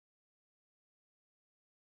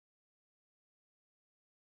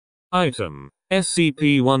Item: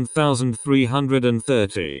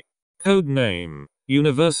 SCP-1330. Code name: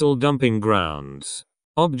 Universal Dumping Grounds.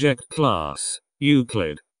 Object Class: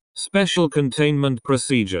 Euclid. Special Containment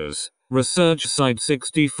Procedures. Research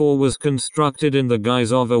Site-64 was constructed in the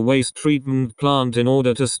guise of a waste treatment plant in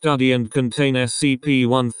order to study and contain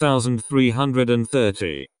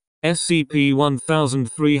SCP-1330.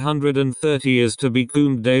 SCP-1330 is to be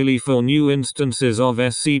combed daily for new instances of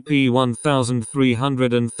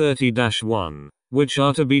SCP-1330-1, which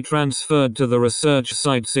are to be transferred to the Research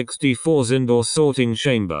Site-64's indoor sorting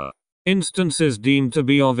chamber. Instances deemed to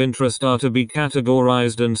be of interest are to be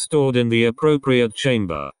categorized and stored in the appropriate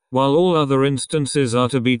chamber, while all other instances are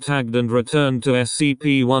to be tagged and returned to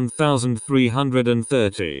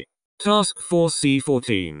SCP-1330. Task Force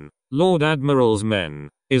C-14, Lord Admiral's Men,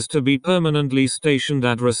 is to be permanently stationed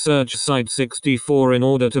at Research Site-64 in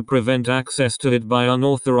order to prevent access to it by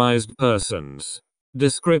unauthorized persons.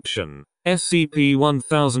 Description: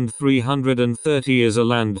 SCP-1330 is a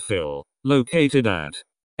landfill, located at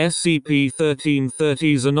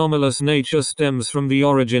SCP-1330's anomalous nature stems from the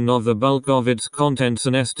origin of the bulk of its contents.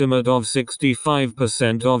 An estimate of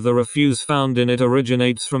 65% of the refuse found in it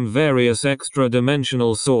originates from various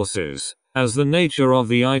extra-dimensional sources, as the nature of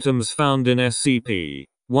the items found in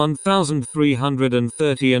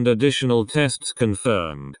SCP-1330 and additional tests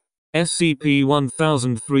confirmed.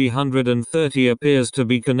 SCP-1330 appears to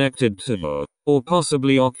be connected to, or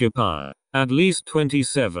possibly occupy, at least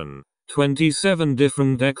 27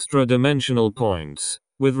 different extra-dimensional points,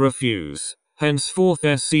 with refuse, henceforth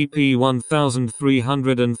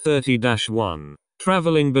SCP-1330-1,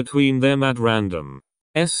 traveling between them at random.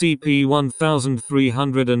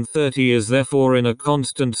 SCP-1330 is therefore in a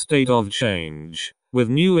constant state of change, with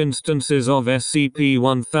new instances of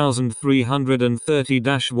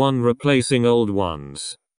SCP-1330-1 replacing old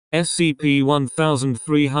ones.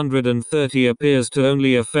 SCP-1330 appears to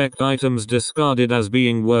only affect items discarded as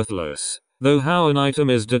being worthless, though how an item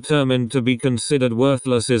is determined to be considered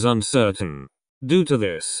worthless is uncertain. Due to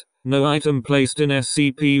this, no item placed in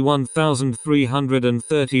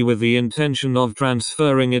SCP-1330 with the intention of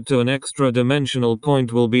transferring it to an extra-dimensional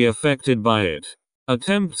point will be affected by it.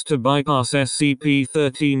 Attempts to bypass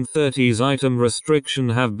SCP-1330's item restriction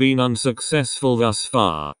have been unsuccessful thus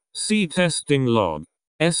far. See Testing Log.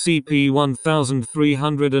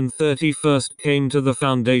 SCP-1330 first came to the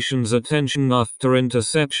Foundation's attention after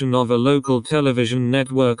interception of a local television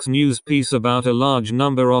network's news piece about a large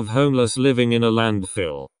number of homeless living in a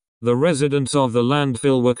landfill. The residents of the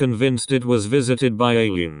landfill were convinced it was visited by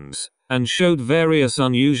aliens, and showed various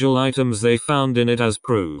unusual items they found in it as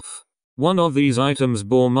proof. One of these items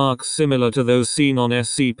bore marks similar to those seen on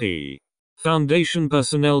SCP. Foundation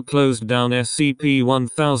personnel closed down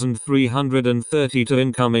SCP-1330 to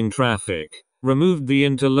incoming traffic, removed the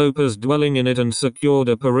interlopers dwelling in it and secured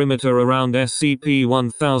a perimeter around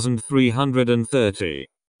SCP-1330.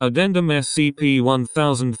 Addendum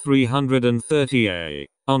SCP-1330-A.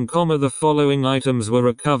 On comma, the following items were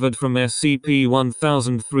recovered from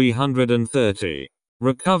SCP-1330.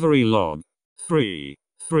 Recovery Log. 3.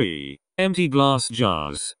 Empty glass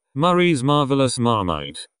jars. Murray's Marvelous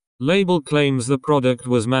Marmite. Label claims the product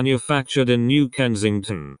was manufactured in New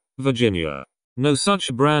Kensington, Virginia. No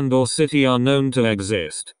such brand or city are known to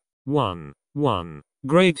exist. 1.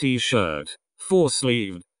 Gray t-shirt,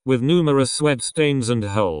 4-sleeved, with numerous sweat stains and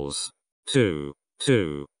holes. 2.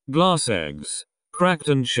 Glass eggs, cracked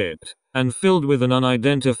and chipped, and filled with an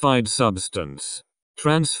unidentified substance.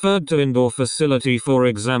 Transferred to indoor facility for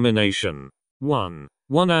examination. 1.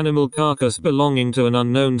 Animal carcass belonging to an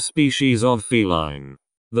unknown species of feline.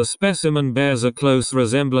 The specimen bears a close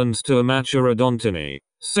resemblance to a Machairodontidae,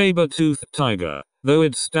 saber-toothed tiger, though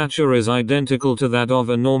its stature is identical to that of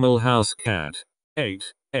a normal house cat. 8.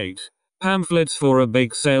 Pamphlets for a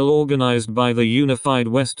bake sale organized by the Unified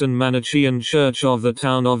Western Manichean Church of the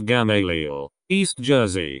town of Gamaliel, East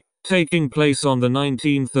Jersey, taking place on the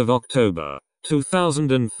 19th of October,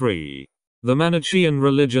 2003. The Manichean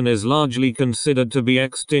religion is largely considered to be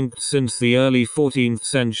extinct since the early 14th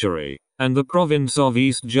century, and the province of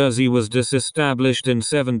East Jersey was disestablished in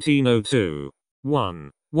 1702.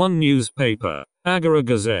 1 newspaper, Agora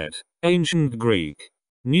Gazette, Ancient Greek.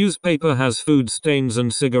 Newspaper has food stains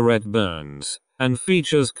and cigarette burns, and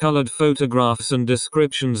features colored photographs and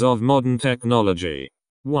descriptions of modern technology.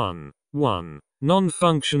 1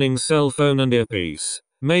 non-functioning cell phone and earpiece,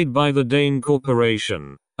 made by the Dane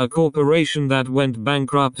Corporation, a corporation that went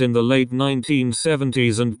bankrupt in the late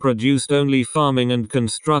 1970s and produced only farming and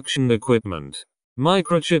construction equipment.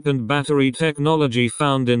 Microchip and battery technology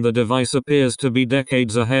found in the device appears to be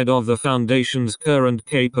decades ahead of the Foundation's current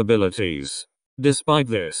capabilities. Despite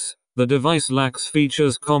this, The device lacks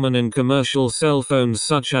features common in commercial cell phones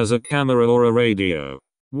such as a camera or a radio.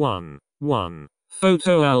 1.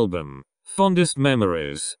 Photo album. Fondest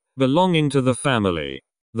memories. Belonging to the family.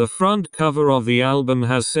 The front cover of the album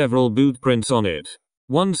has several boot prints on it.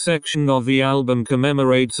 One section of the album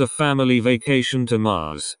commemorates a family vacation to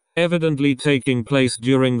Mars, evidently taking place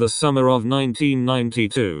during the summer of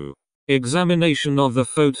 1992. Examination of the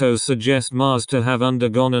photos suggests Mars to have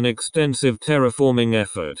undergone an extensive terraforming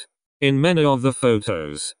effort. In many of the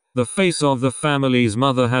photos, the face of the family's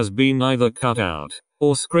mother has been either cut out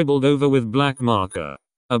or scribbled over with black marker.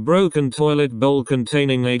 A broken toilet bowl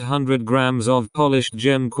containing 800 grams of polished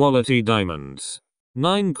gem-quality diamonds.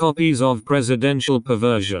 9 copies of Presidential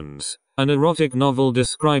Perversions, an erotic novel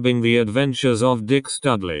describing the adventures of Dick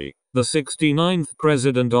Studley, the 69th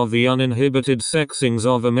President of the Uninhibited Sexings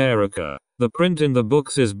of America. The print in the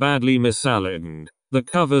books is badly misaligned, the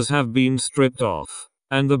covers have been stripped off,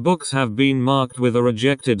 and the books have been marked with a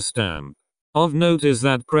rejected stamp. Of note is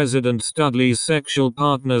that President Studley's sexual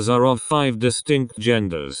partners are of 5 distinct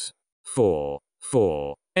genders. 4.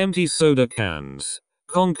 Empty soda cans.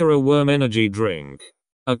 Conqueror Worm energy drink.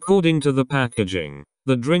 According to the packaging,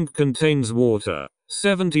 the drink contains water,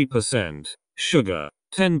 70%, sugar,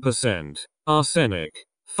 10%, arsenic,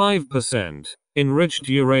 5%, enriched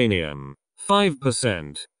uranium,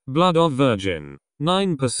 5%, blood of virgin,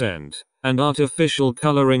 9%, and artificial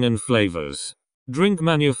coloring and flavors. Drink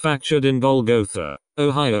manufactured in Golgotha,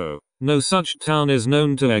 Ohio. No such town is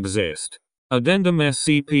known to exist. Addendum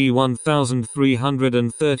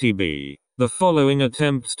SCP-1330-B. The following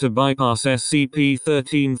attempts to bypass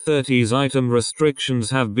SCP-1330's item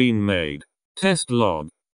restrictions have been made. Test log.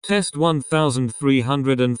 Test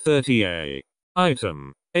 1330-A.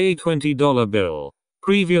 Item. A $20 bill.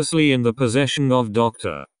 Previously in the possession of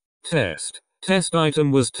Dr. Test. Test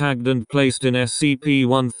item was tagged and placed in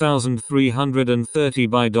SCP-1330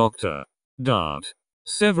 by Dr. Dart.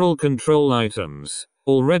 Several control items,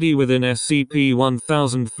 already within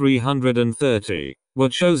SCP-1330, were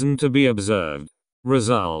chosen to be observed.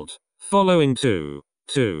 Result. Following 2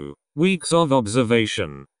 weeks of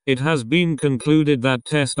observation, it has been concluded that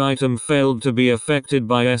test item failed to be affected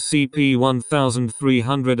by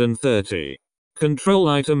SCP-1330. Control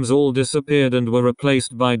items all disappeared and were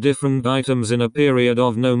replaced by different items in a period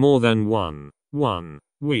of no more than 1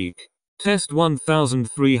 week. Test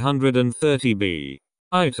 1330-B.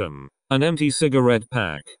 Item. An empty cigarette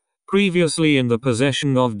pack. Previously in the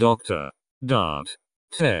possession of Dr. Dart.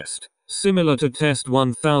 Test. Similar to Test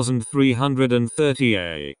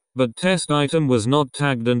 1330-A, but test item was not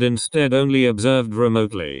tagged and instead only observed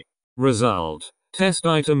remotely. Result. Test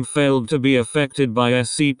item failed to be affected by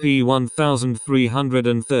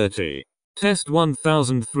SCP-1330. Test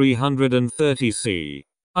 1330-C.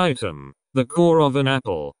 Item. The core of an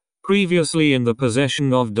apple. Previously in the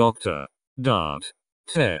possession of Dr. Dart.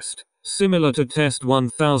 Test. Similar to Test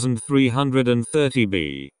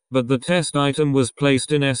 1330-B, but the test item was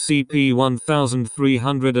placed in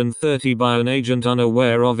SCP-1330 by an agent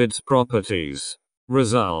unaware of its properties.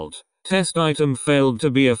 Result. Test item failed to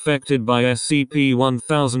be affected by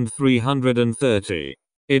SCP-1330.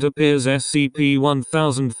 It appears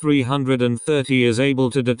SCP-1330 is able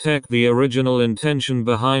to detect the original intention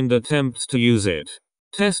behind attempts to use it.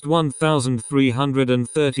 Test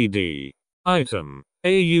 1330-D. Item.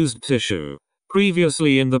 A used tissue.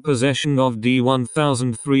 Previously in the possession of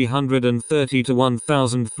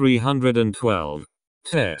D-1330-1312.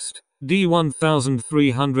 Test.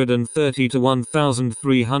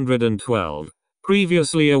 D-1330-1312.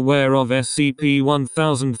 Previously aware of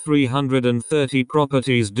SCP-1330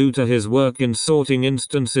 properties due to his work in sorting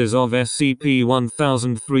instances of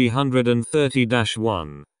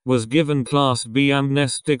SCP-1330-1, was given Class B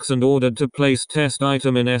amnestics and ordered to place test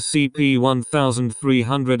item in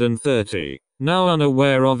SCP-1330, now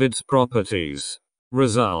unaware of its properties.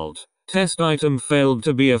 Result. Test item failed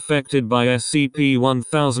to be affected by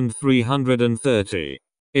SCP-1330.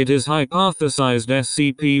 It is hypothesized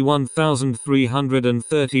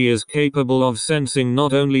SCP-1330 is capable of sensing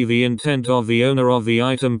not only the intent of the owner of the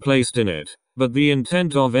item placed in it, but the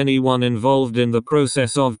intent of anyone involved in the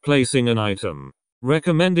process of placing an item.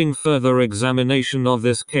 Recommending further examination of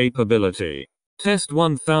this capability. Test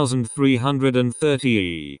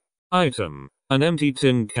 1330-E. Item. An empty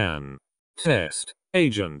tin can. Test.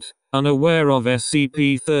 Agent, unaware of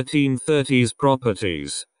SCP-1330's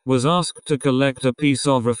properties, was asked to collect a piece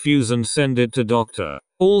of refuse and send it to Doctor,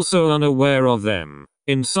 also unaware of them.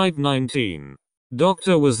 In Site 19.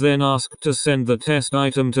 Doctor was then asked to send the test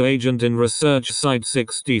item to Agent in Research Site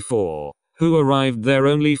 64, who arrived there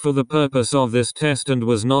only for the purpose of this test and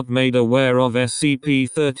was not made aware of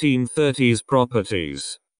SCP-1330's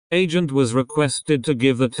properties. Agent was requested to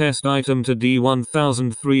give the test item to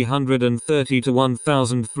D-1330 to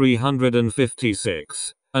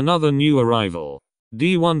 1356. Another new arrival.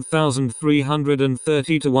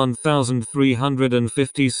 D-1330 to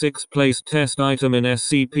 1356 placed test item in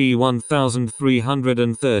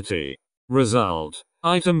SCP-1330. Result.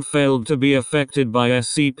 Item failed to be affected by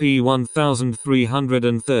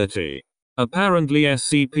SCP-1330. Apparently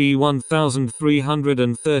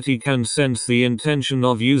SCP-1330 can sense the intention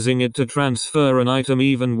of using it to transfer an item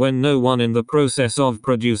even when no one in the process of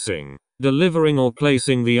producing, delivering or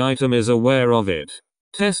placing the item is aware of it.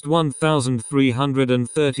 Test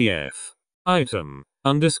 1330-F. Item.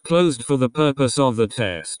 Undisclosed for the purpose of the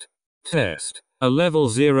test. Test. A Level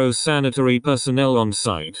 0 sanitary personnel on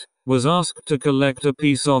site was asked to collect a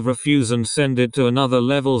piece of refuse and send it to another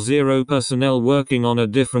Level 0 personnel working on a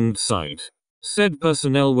different site. Said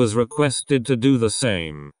personnel was requested to do the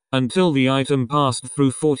same, until the item passed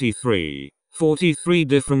through 43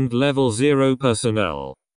 different Level 0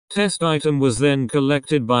 personnel. Test item was then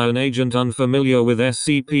collected by an agent unfamiliar with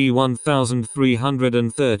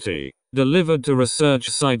SCP-1330, delivered to Research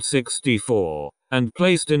Site 64, and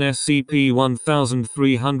placed in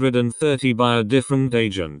SCP-1330 by a different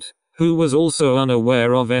agent, who was also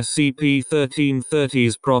unaware of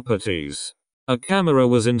SCP-1330's properties. A camera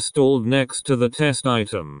was installed next to the test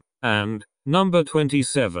item, and, number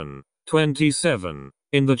 27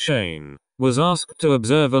 in the chain, was asked to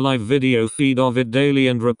observe a live video feed of it daily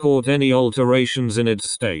and report any alterations in its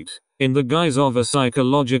state, in the guise of a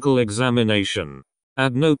psychological examination.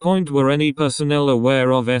 At no point were any personnel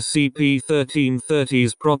aware of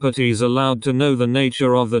SCP-1330's properties allowed to know the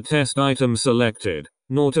nature of the test item selected,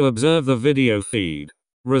 nor to observe the video feed.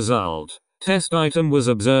 Result. Test item was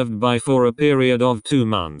observed for a period of 2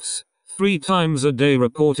 months. 3 times a day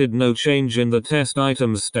reported no change in the test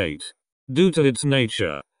item's state. Due to its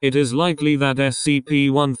nature, it is likely that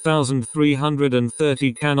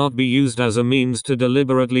SCP-1330 cannot be used as a means to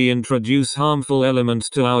deliberately introduce harmful elements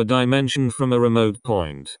to our dimension from a remote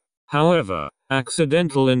point. However,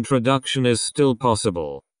 accidental introduction is still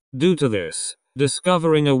possible. Due to this,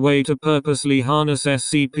 discovering a way to purposely harness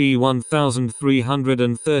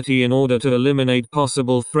SCP-1330 in order to eliminate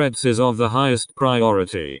possible threats is of the highest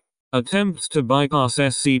priority. Attempts to bypass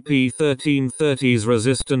SCP-1330's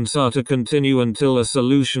resistance are to continue until a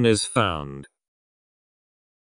solution is found.